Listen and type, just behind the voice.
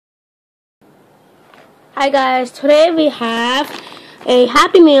Hi guys, today we have a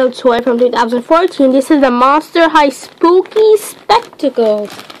Happy Meal toy from 2014. This is the Monster High Spooky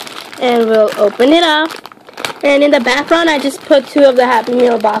Spectacles. And we'll open it up. And in the background I just put two of the Happy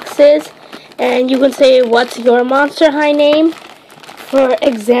Meal boxes. And you can say what's your Monster High name. For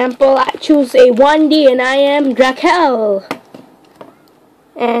example, I choose a 1D and I am Drakel.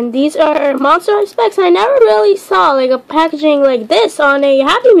 And these are Monster High specs. I never really saw like a packaging like this on a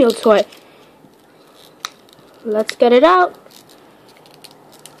Happy Meal toy. Let's get it out.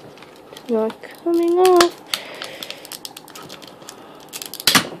 It's not coming off.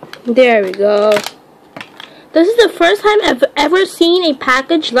 There we go. This is the first time I've ever seen a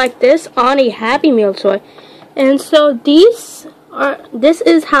package like this on a Happy Meal toy. And so this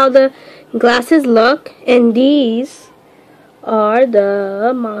is how the glasses look, and these are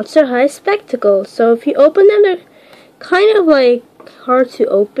the Monster High spectacles. So if you open them, they're kind of like hard to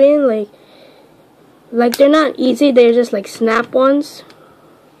open, like they're not easy, they're just like snap ones.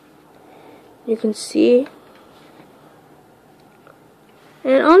 You can see.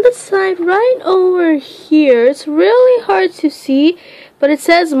 And on the side right over here, it's really hard to see, but it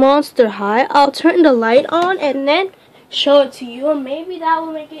says Monster High. I'll turn the light on and then show it to you, and maybe that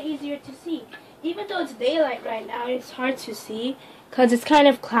will make it easier to see. Even though it's daylight right now, it's hard to see because it's kind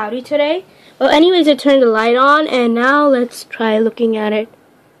of cloudy today. Well, anyways, I turned the light on, and now let's try looking at it.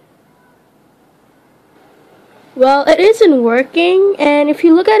 Well, it isn't working, and if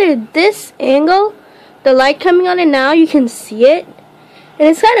you look at it this angle, the light coming on it now, you can see it. And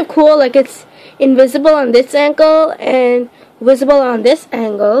it's kind of cool, like it's invisible on this angle and visible on this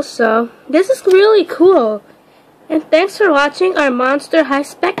angle, so this is really cool. And thanks for watching our Monster High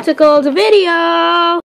Spectacles video!